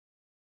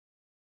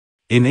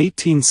In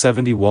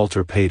 1870,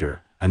 Walter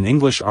Pater, an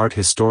English art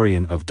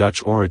historian of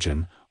Dutch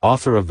origin,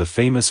 author of the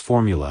famous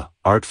formula,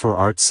 Art for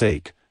Art's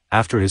Sake,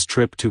 after his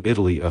trip to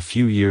Italy a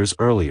few years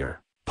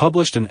earlier,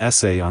 published an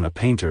essay on a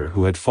painter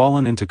who had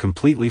fallen into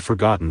completely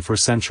forgotten for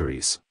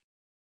centuries.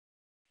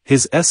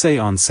 His essay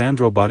on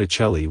Sandro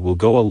Botticelli will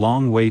go a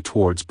long way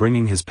towards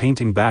bringing his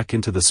painting back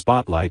into the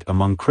spotlight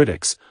among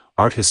critics,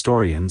 art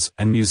historians,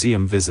 and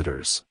museum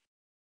visitors.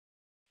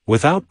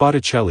 Without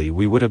Botticelli,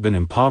 we would have been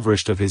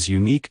impoverished of his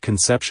unique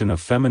conception of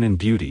feminine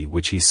beauty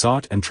which he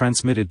sought and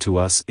transmitted to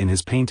us in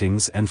his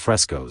paintings and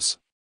frescoes.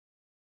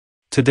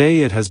 Today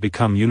it has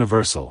become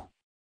universal.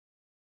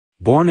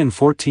 Born in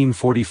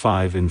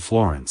 1445 in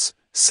Florence,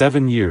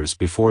 7 years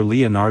before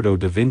Leonardo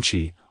da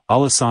Vinci,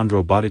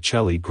 Alessandro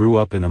Botticelli grew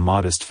up in a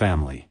modest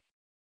family.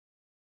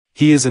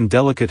 He is in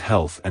delicate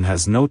health and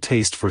has no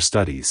taste for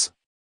studies.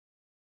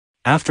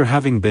 After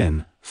having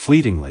been,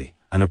 fleetingly,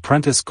 an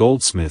apprentice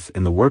goldsmith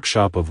in the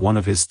workshop of one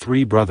of his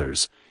 3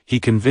 brothers, he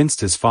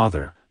convinced his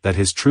father that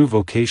his true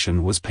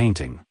vocation was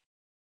painting.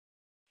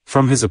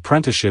 From his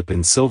apprenticeship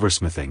in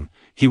silversmithing,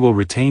 he will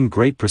retain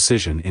great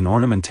precision in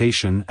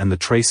ornamentation and the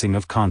tracing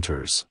of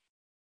contours.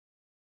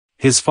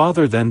 His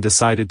father then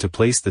decided to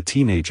place the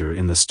teenager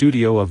in the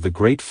studio of the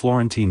great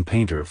Florentine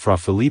painter Fra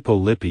Filippo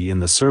Lippi in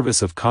the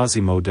service of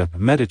Cosimo de'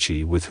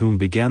 Medici, with whom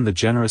began the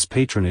generous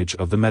patronage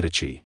of the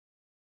Medici.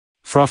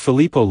 Fra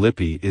Filippo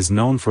Lippi is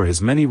known for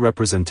his many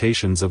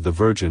representations of the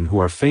Virgin, who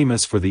are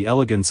famous for the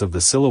elegance of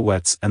the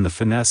silhouettes and the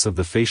finesse of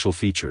the facial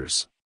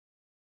features.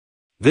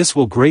 This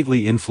will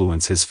greatly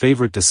influence his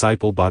favorite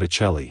disciple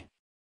Botticelli.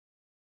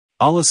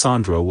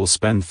 Alessandro will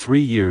spend 3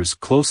 years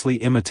closely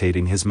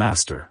imitating his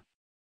master.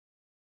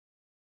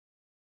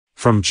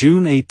 From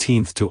June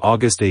 18 to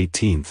August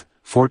 18,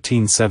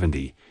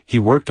 1470, he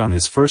worked on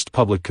his first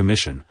public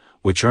commission,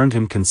 which earned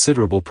him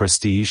considerable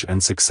prestige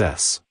and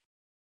success.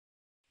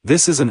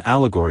 This is an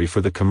allegory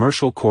for the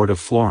commercial court of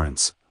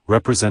Florence,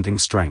 representing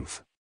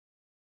strength.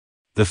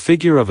 The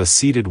figure of a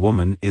seated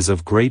woman is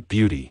of great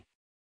beauty.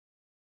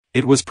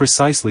 It was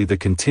precisely the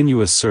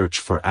continuous search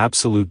for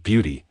absolute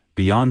beauty,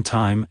 beyond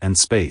time and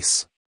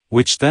space,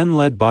 which then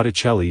led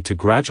Botticelli to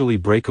gradually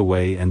break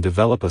away and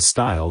develop a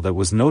style that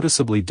was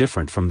noticeably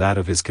different from that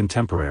of his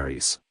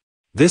contemporaries.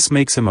 This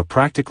makes him a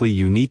practically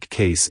unique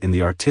case in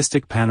the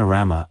artistic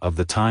panorama of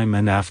the time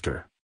and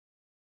after.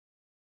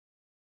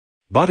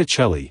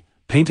 Botticelli,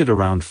 painted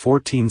around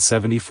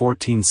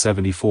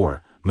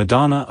 1470–1474,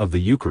 Madonna of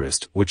the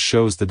Eucharist, which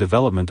shows the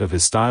development of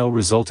his style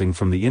resulting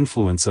from the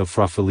influence of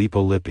Fra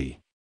Filippo Lippi.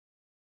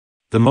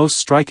 The most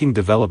striking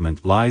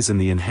development lies in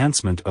the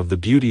enhancement of the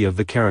beauty of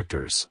the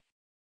characters.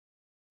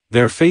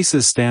 Their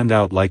faces stand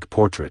out like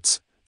portraits.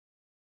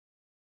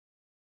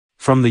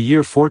 From the year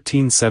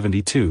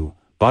 1472,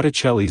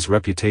 Botticelli's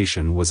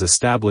reputation was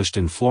established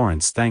in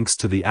Florence thanks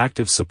to the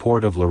active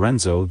support of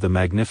Lorenzo the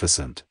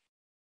Magnificent.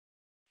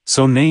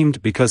 So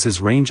named because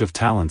his range of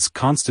talents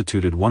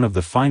constituted one of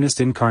the finest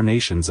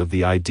incarnations of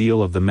the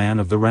ideal of the man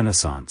of the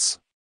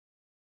Renaissance.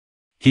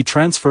 He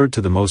transferred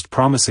to the most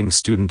promising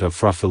student of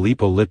Fra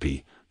Filippo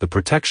Lippi, the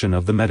protection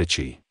of the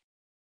Medici.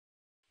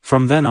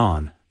 From then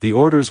on, the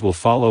orders will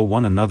follow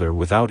one another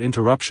without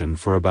interruption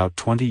for about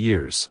 20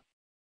 years.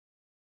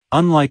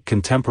 Unlike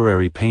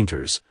contemporary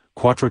painters,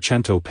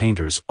 Quattrocento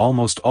painters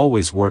almost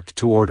always worked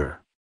to order.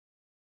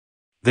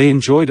 They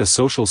enjoyed a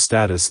social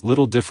status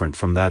little different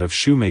from that of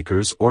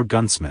shoemakers or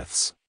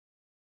gunsmiths.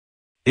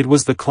 It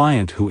was the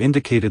client who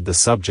indicated the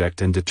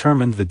subject and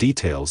determined the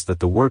details that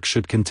the work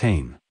should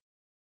contain.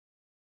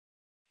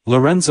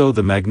 Lorenzo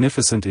the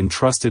Magnificent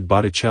entrusted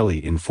Botticelli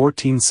in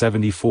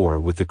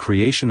 1474 with the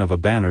creation of a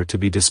banner to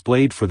be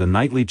displayed for the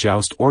nightly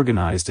joust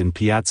organized in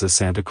Piazza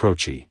Santa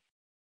Croce.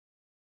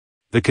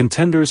 The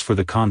contenders for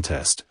the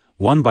contest,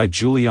 won by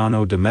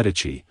Giuliano de'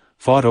 Medici,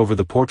 fought over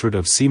the portrait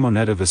of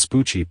Simonetta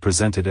Vespucci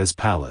presented as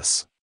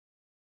Pallas.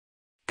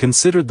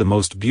 Considered the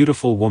most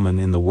beautiful woman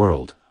in the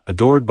world,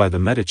 adored by the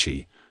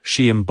Medici,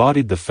 she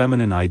embodied the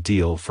feminine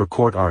ideal for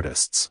court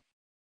artists.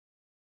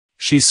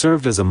 She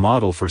served as a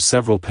model for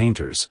several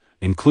painters,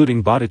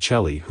 including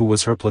Botticelli, who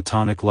was her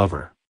platonic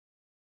lover.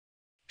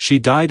 She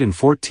died in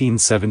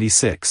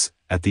 1476,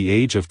 at the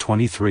age of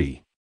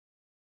 23.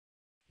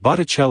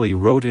 Botticelli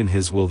wrote in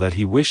his will that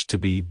he wished to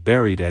be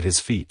buried at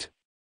his feet.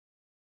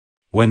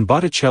 When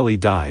Botticelli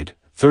died,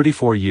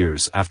 34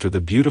 years after the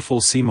beautiful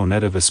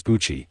Simonetta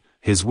Vespucci,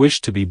 his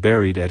wish to be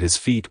buried at his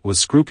feet was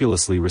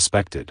scrupulously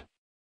respected.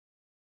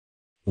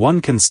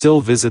 One can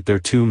still visit their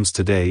tombs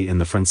today in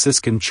the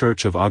Franciscan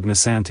Church of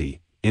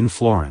Ognissanti, in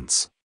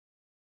Florence.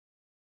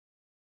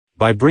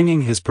 By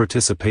bringing his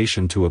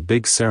participation to a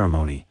big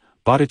ceremony,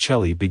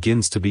 Botticelli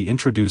begins to be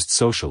introduced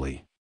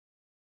socially.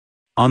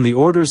 On the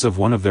orders of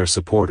one of their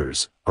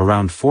supporters,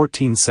 around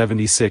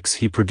 1476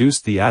 he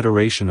produced the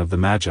Adoration of the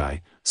Magi,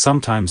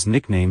 sometimes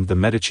nicknamed the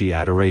Medici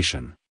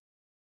Adoration.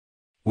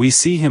 We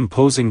see him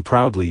posing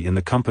proudly in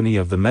the company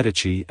of the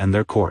Medici and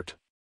their court.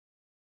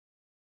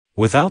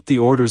 Without the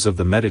orders of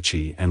the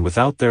Medici and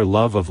without their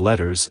love of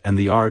letters and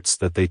the arts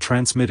that they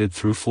transmitted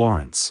through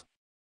Florence,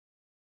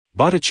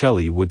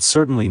 Botticelli would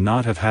certainly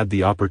not have had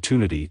the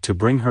opportunity to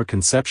bring her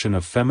conception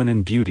of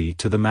feminine beauty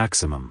to the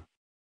maximum.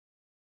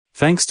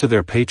 Thanks to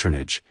their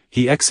patronage,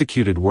 he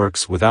executed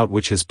works without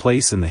which his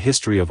place in the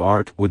history of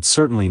art would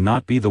certainly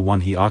not be the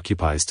one he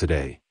occupies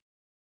today,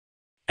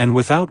 and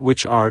without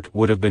which art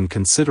would have been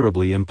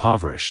considerably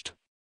impoverished.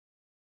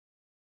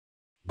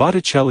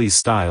 Botticelli's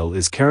style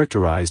is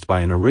characterized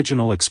by an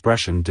original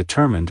expression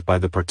determined by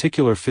the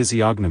particular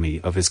physiognomy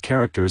of his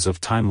characters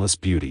of timeless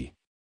beauty.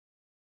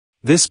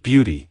 This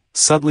beauty,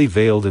 subtly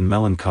veiled in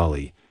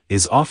melancholy,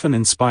 is often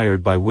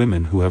inspired by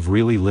women who have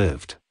really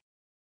lived.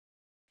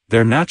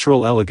 Their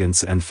natural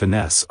elegance and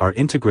finesse are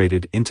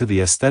integrated into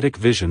the aesthetic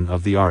vision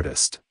of the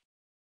artist.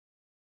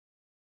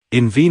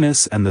 In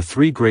Venus and the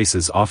Three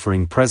Graces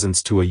offering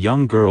presents to a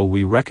young girl,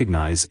 we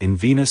recognize in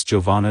Venus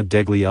Giovanna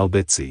degli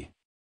Albizzi.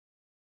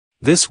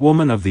 This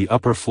woman of the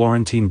upper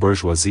Florentine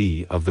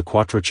bourgeoisie of the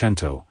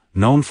Quattrocento,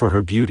 known for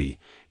her beauty,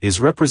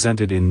 is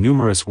represented in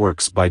numerous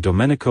works by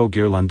Domenico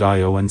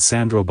Ghirlandaio and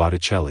Sandro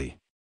Botticelli.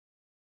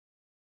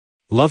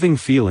 Loving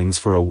feelings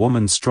for a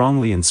woman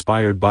strongly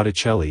inspired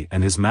Botticelli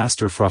and his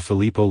master Fra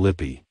Filippo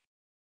Lippi.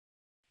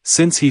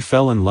 Since he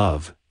fell in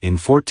love, in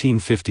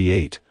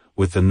 1458,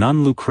 with the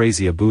nun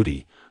Lucrezia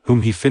Buti,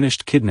 whom he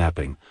finished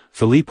kidnapping,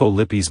 Filippo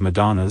Lippi's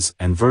Madonnas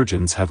and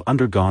Virgins have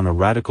undergone a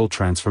radical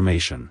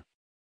transformation.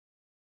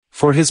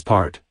 For his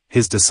part,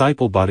 his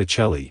disciple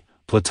Botticelli,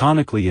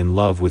 platonically in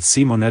love with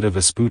Simonetta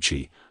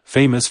Vespucci,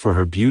 famous for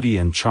her beauty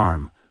and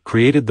charm,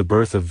 created the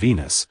Birth of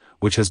Venus,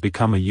 which has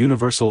become a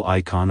universal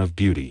icon of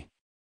beauty.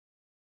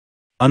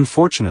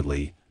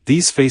 Unfortunately,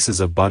 these faces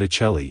of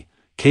Botticelli,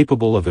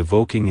 capable of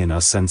evoking in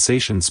us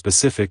sensations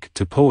specific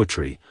to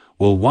poetry,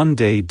 will one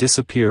day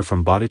disappear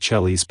from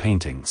Botticelli's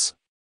paintings.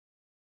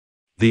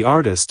 The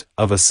artist,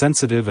 of a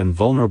sensitive and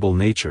vulnerable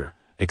nature,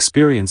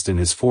 experienced in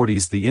his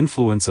 40s the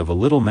influence of a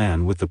little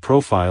man with the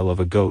profile of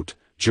a goat,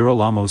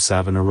 Girolamo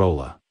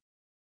Savonarola.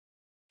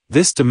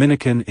 This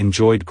Dominican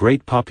enjoyed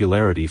great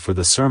popularity for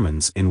the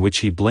sermons in which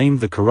he blamed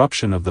the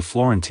corruption of the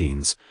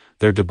Florentines,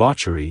 their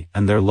debauchery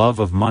and their love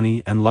of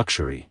money and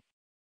luxury.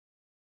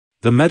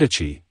 The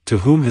Medici, to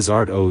whom his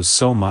art owes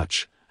so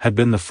much, had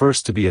been the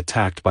first to be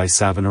attacked by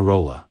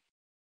Savonarola.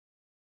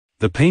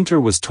 The painter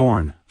was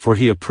torn, for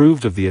he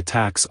approved of the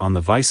attacks on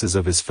the vices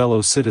of his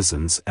fellow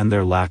citizens and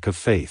their lack of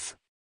faith.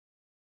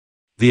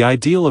 The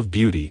ideal of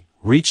beauty,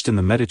 reached in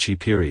the Medici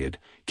period,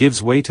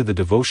 gives way to the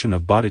devotion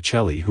of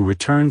Botticelli, who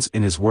returns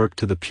in his work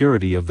to the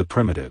purity of the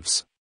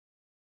primitives.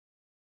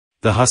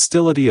 The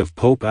hostility of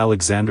Pope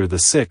Alexander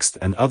VI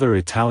and other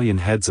Italian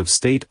heads of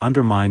state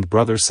undermined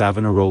Brother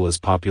Savonarola's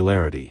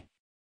popularity.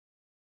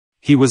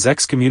 He was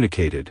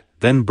excommunicated,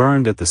 then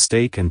burned at the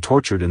stake and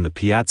tortured in the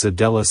Piazza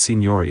della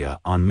Signoria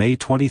on May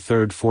 23,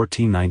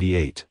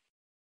 1498.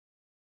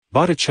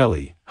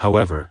 Botticelli,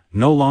 however,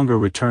 no longer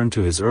returned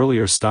to his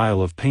earlier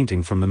style of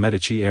painting from the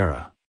Medici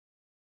era.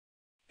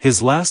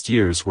 His last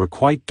years were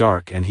quite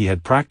dark and he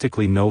had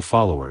practically no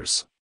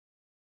followers.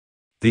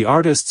 The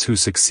artists who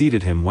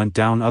succeeded him went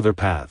down other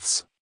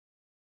paths.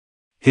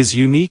 His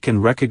unique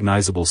and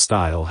recognizable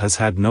style has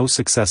had no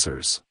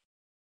successors.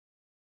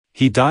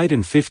 He died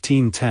in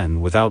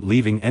 1510 without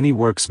leaving any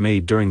works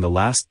made during the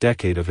last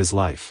decade of his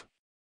life.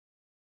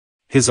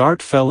 His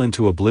art fell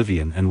into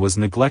oblivion and was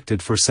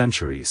neglected for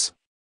centuries.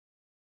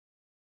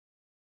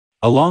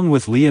 Along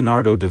with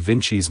Leonardo da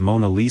Vinci's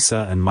Mona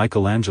Lisa and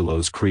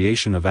Michelangelo's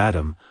creation of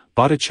Adam,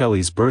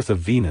 Botticelli's Birth of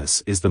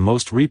Venus is the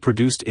most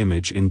reproduced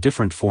image in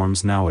different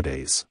forms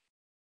nowadays.